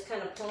going, I'm just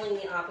kind of pulling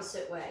the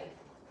opposite way.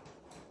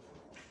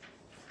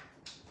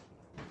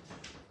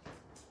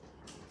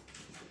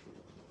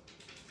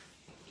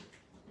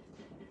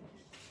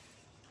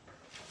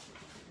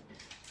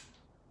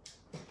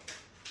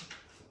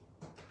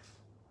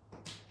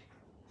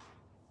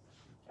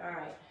 All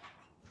right.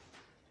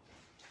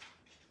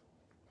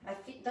 I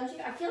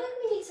feel like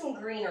we need some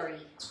greenery.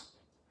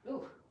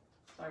 Ooh,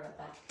 sorry about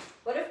that.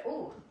 What if,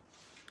 ooh.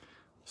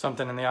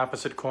 Something in the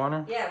opposite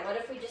corner? Yeah, what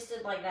if we just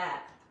did like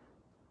that?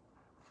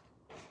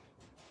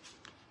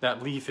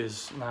 That leaf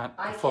is not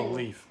a full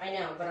leaf. I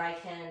know, but I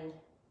can...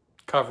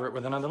 Cover it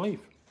with another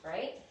leaf.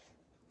 Right?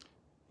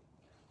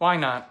 Why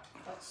not?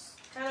 Let's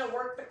kind of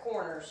work the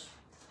corners.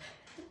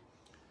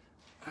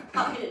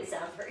 Probably didn't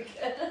sound very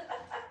good.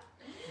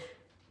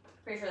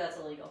 Pretty sure that's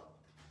illegal.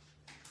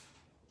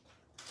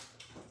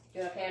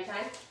 Doing okay on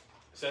time?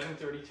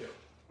 7:32.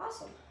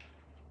 Awesome.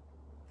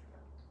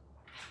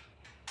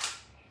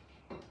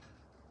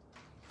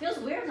 Feels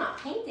weird not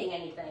painting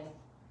anything.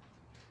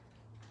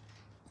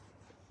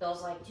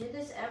 Feels like, do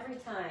this every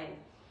time.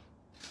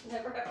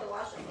 Never have to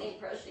wash a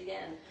paintbrush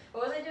again.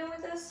 What was I doing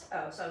with this?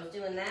 Oh, so I was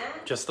doing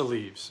that. Just the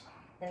leaves.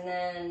 And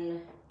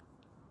then,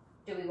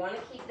 do we want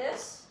to keep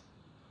this?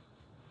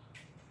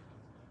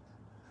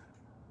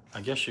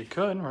 I guess you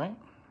could, right?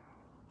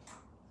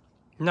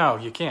 No,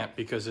 you can't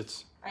because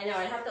it's... I know,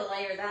 I'd have to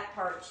layer that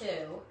part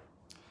too.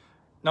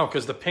 No,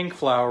 because the pink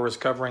flower is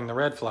covering the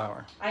red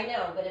flower. I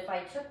know, but if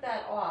I took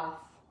that off,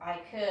 I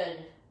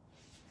could.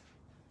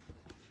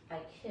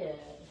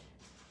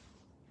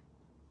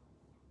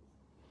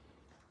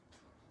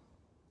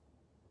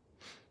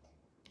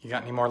 You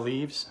got any more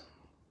leaves?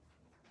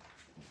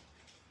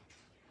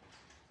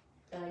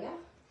 Oh yeah.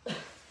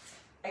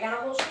 I got a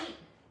whole sheet.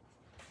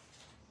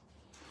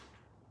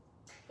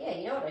 Yeah,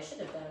 you know what I should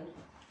have done?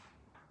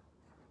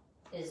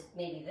 Is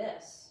maybe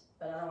this,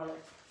 but I don't want to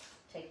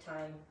take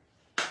time.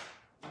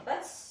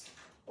 Let's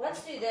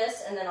do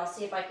this, and then I'll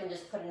see if I can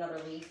just put another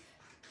leaf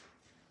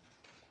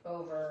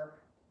over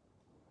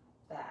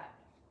that.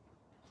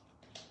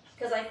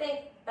 Because I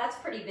think that's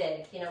pretty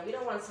big. You know, we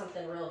don't want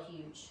something real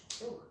huge.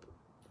 Ooh.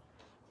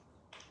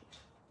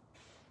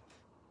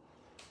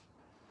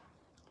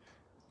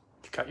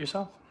 Did you cut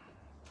yourself?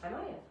 I might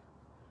have.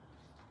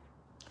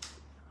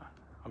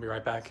 I'll be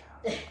right back.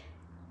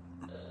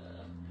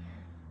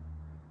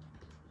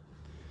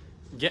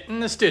 Getting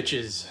the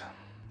stitches.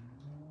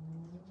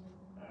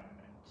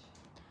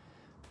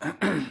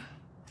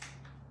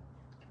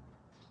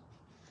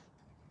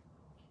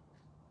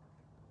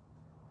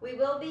 We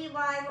will be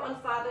live on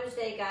Father's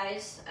Day,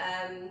 guys.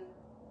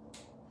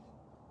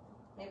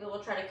 Maybe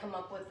we'll try to come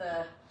up with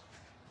a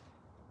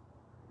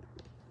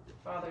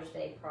Father's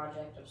Day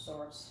project of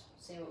sorts.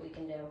 See what we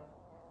can do.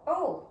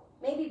 Oh,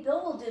 maybe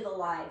Bill will do the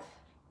live.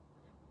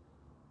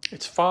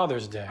 It's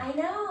Father's Day. I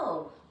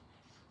know.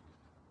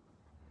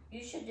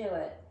 You should do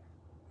it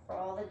For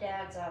all the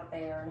dads out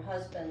there and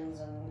husbands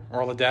and...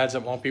 Or all the dads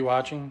that won't be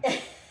watching.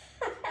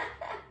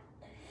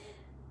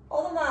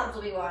 All the moms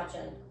will be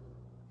watching.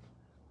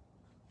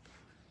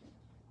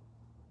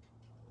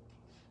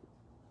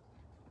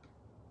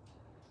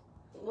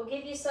 We'll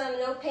give you some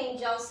no paint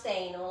gel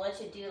stain. We'll let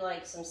you do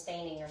like some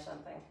staining or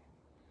something.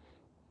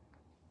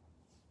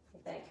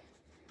 What do you think?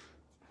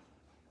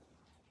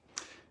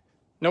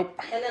 Nope.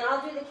 And then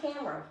I'll do the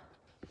camera.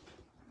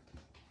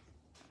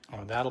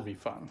 Oh, that'll be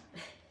fun.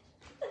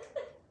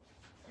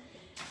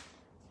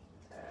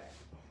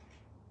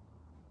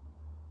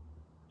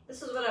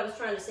 This is what I was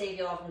trying to save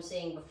you all from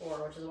seeing before,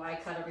 which is why I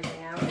cut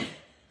everything out.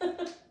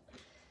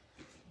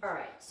 All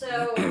right,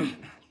 so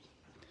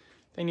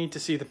They need to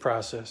see the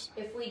process.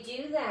 if we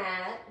do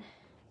that,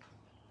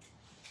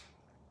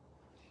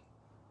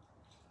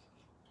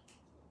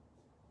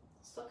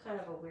 it's still kind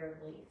of a weird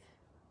leaf.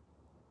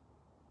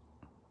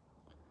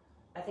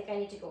 I think I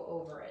need to go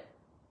over it,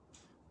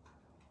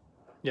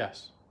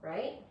 Yes.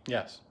 right?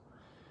 Yes.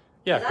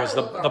 Yeah, That because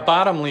would the look all right.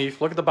 bottom leaf,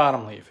 look at the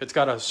bottom leaf. It's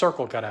got a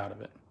circle cut out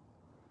of it.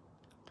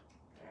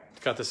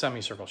 It's got the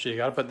semicircle. So you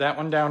got to put that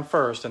one down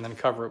first and then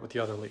cover it with the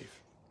other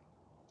leaf.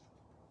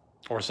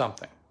 Or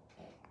something.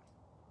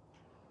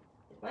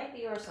 It might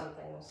be or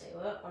something. We'll see.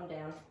 Well, I'm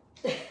down.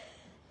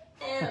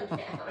 And I'm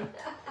down.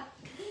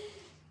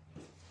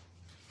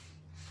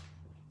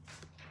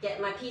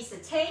 Get my piece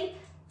of tape.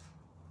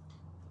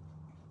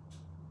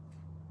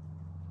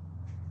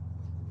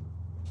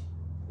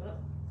 Whoop.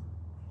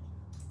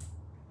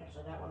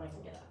 Actually, that one I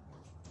can get up.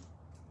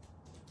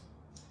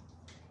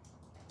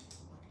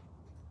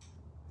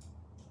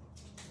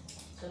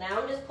 So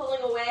now I'm just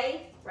pulling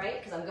away,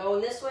 right? Because I'm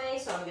going this way,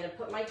 so I'm going to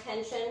put my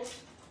tension.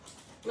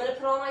 I'm going to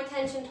put all my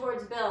tension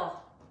towards Bill.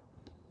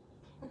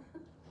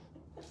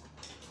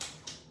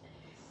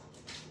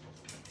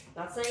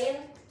 Not saying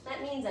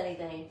that means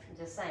anything. I'm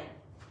just saying.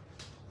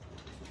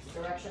 It's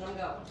the direction I'm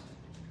going.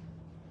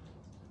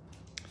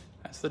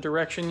 That's the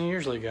direction you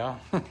usually go.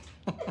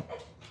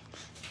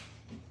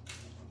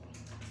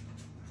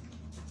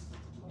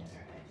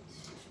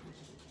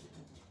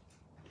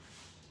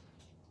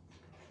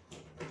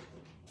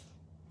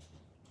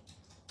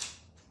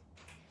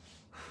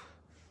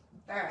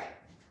 All right.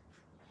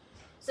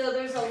 So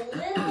there's a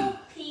little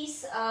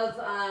piece of,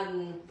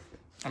 I'm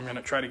going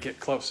to try to get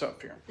close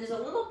up here. there's a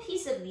little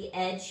piece of the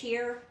edge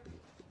here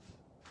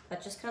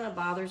that just kind of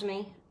bothers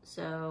me.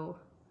 So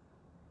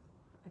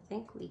I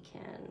think we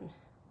can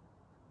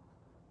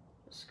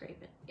just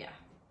scrape it. Yeah.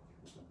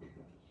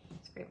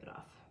 Scrape it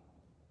off.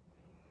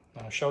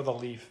 Now show the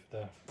leaf,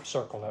 the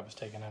circle that was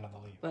taken out of the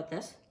leaf. What,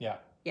 this? Yeah.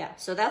 Yeah,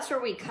 so that's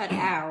where we cut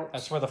out.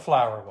 That's where the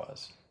flower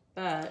was.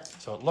 But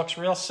So it looks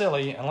real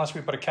silly unless we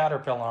put a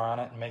caterpillar on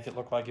it and make it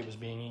look like it was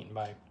being eaten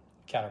by a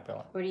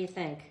caterpillar. what do you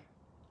think?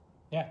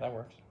 Yeah, that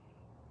works.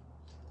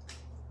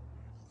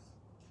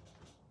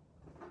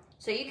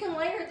 So you can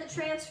layer the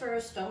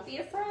transfers, don't be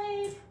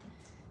afraid.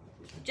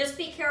 Just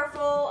be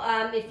careful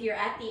if you're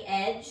at the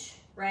edge,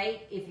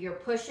 right? If you're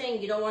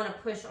pushing, you don't want to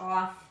push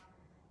off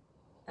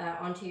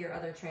onto your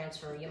other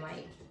transfer. You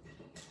might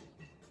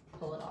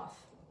pull it off.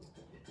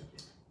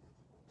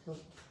 Oh,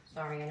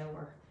 sorry, I know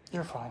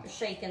You're fine. we're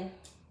shaking.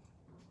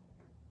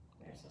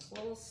 There's this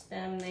little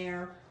stem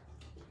there.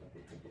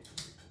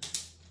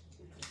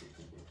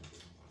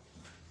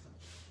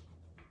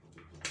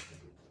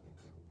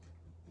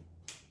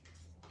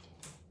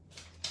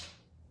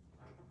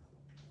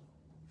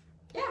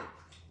 Yeah.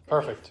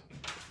 Perfect.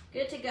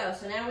 Good to go.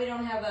 So now we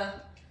don't have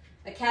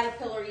a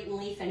caterpillar eating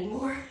leaf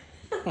anymore.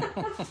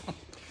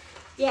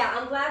 Yeah,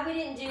 I'm glad we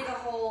didn't do the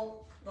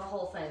whole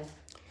thing.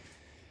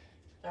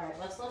 All right,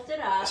 let's lift it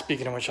up.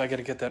 Speaking of which, I got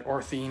to get that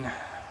orthene.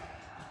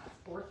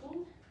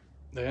 Working?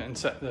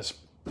 This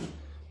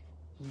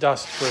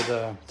dust for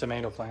the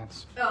tomato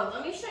plants. Oh,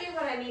 let me show you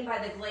what I mean by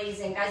the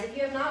glazing. Guys, if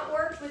you have not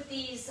worked with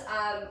these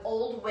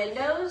old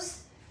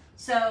windows,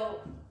 so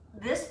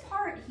this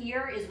part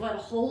here is what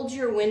holds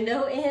your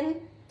window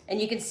in, and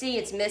you can see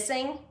it's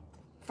missing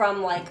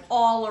from like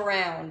all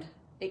around,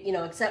 you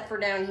know, except for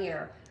down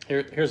here.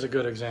 Here's a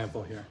good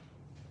example here.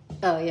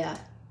 Oh, yeah.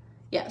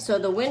 Yeah, so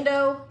the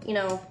window, you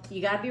know,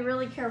 you gotta be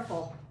really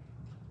careful.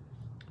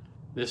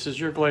 This is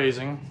your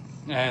glazing,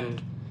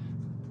 and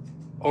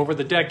over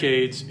the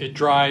decades, it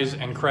dries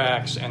and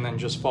cracks and then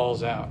just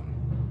falls out.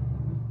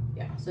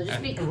 Yeah, so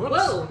just be, Whoops.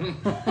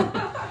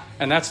 whoa!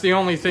 And that's the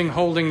only thing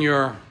holding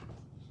your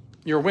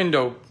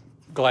window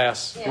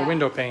glass, Yeah. your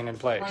window pane in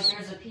place. Like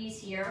there's a piece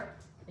here,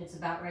 it's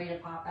about ready to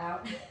pop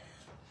out.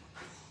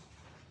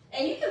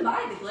 And you can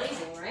buy the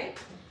glazing, right?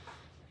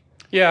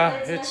 Yeah,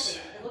 But it's messy.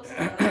 It looks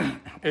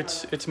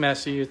like it's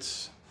messy.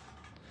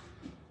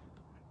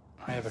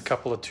 I have a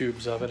couple of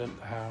tubes of it at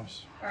the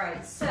house. All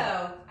right,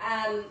 so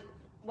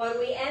when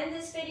we end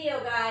this video,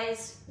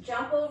 guys,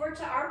 jump over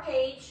to our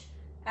page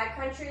at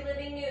Country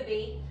Living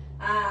Newbie.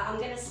 I'm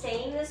gonna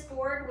stain this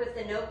board with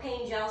the no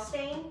paint gel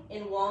stain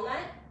in walnut,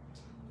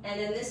 and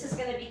then this is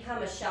gonna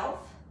become a shelf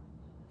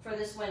for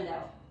this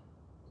window.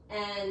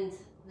 And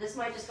this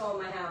might just go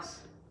in my house.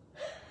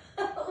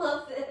 I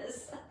love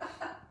this.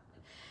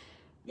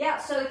 Yeah,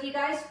 so if you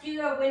guys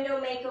do a window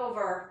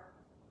makeover,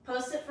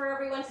 post it for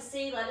everyone to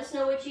see. Let us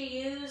know what you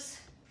use.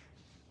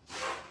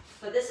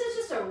 But this is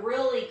just a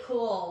really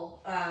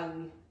cool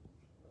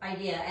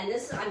idea. And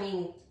this, I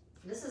mean,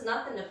 this is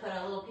nothing to put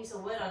a little piece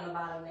of wood on the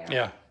bottom there.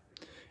 Yeah.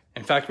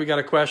 In fact, we got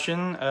a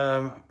question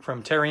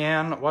from Terry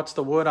Ann. What's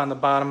the wood on the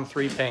bottom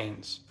 3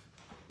 panes?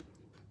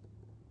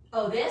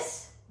 Oh,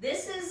 this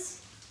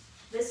is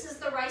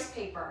the rice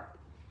paper.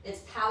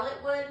 It's pallet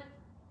wood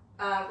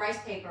rice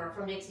paper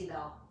from Dixie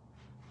Belle.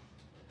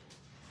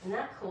 Isn't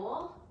that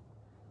cool?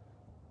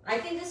 I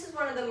think this is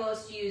one of the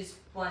most used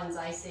ones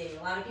I see.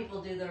 A lot of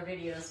people do their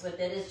videos with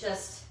it. It's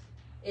just,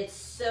 it's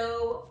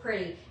so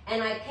pretty.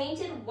 And I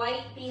painted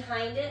white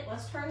behind it.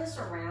 Let's turn this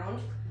around.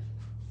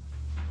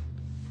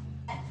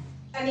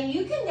 I mean,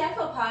 you can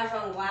decoupage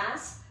on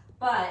glass,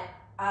 but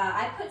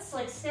I put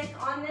slick stick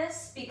on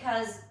this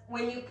because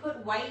when you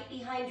put white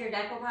behind your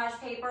decoupage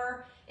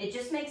paper, it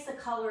just makes the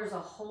colors a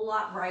whole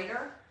lot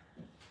brighter.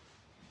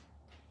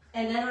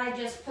 And then I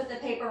just put the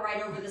paper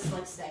right over the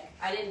slick stick.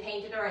 I didn't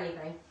paint it or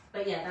anything.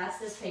 But yeah, that's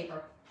this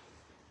paper.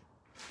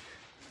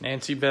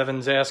 Nancy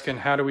Bevan's asking,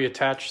 how do we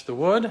attach the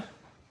wood?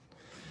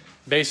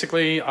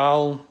 Basically,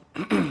 I'll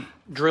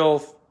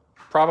drill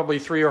probably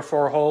 3 or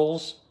 4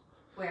 holes.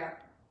 Where?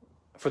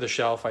 For the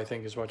shelf, I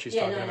think is what she's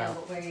talking about. Yeah, no,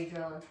 but where are you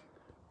drilling?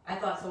 I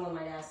thought someone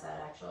might ask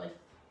that, actually.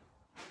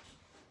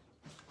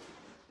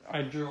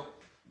 I drill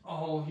a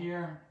hole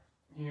here,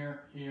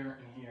 here, here,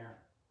 and here.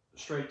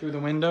 Straight through the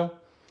window.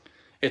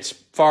 It's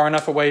far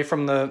enough away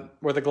from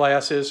where the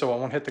glass is so it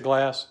won't hit the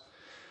glass.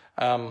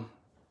 And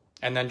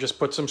then just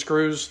put some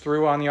screws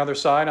through on the other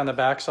side, on the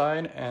back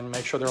side, and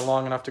make sure they're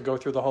long enough to go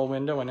through the whole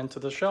window and into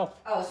the shelf.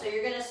 Oh, so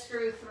you're going to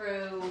screw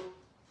through,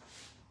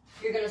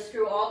 you're going to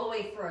screw all the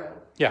way through.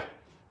 Yeah.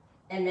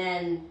 And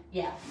then,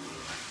 yeah.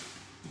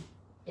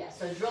 Yeah,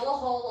 so drill a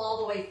hole all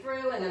the way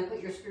through and then put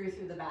your screw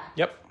through the back.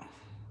 Yep.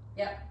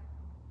 Yep.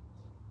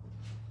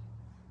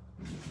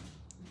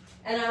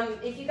 And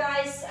if you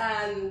guys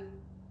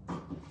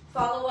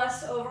follow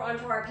us over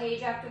onto our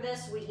page after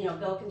this,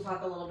 Bill can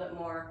talk a little bit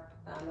more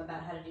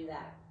about how to do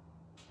that.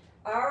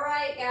 All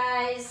right,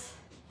 guys.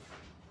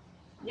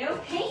 No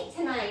paint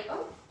tonight.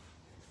 Oh,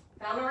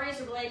 found my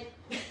razor blade.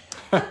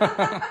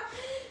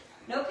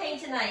 No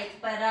paint tonight,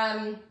 but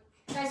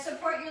guys,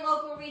 support your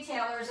local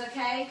retailers,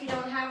 okay? If you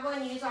don't have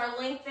one, use our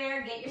link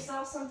there. Get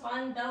yourself some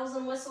fun bells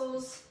and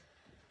whistles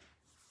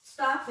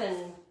stuff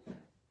and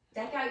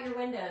deck out your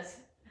windows.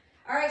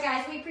 All right,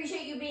 guys, we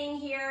appreciate you being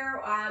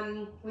here.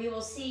 We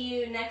will see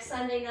you next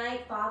Sunday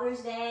night,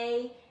 Father's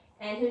Day.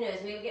 And who knows,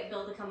 maybe get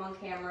Bill to come on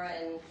camera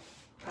and,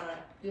 I don't know,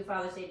 do a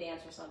Father's Day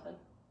dance or something.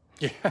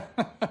 Yeah.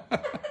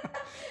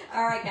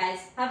 All right,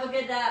 guys, have a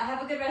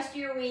good rest of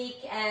your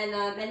week and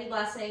many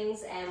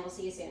blessings, and we'll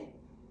see you soon.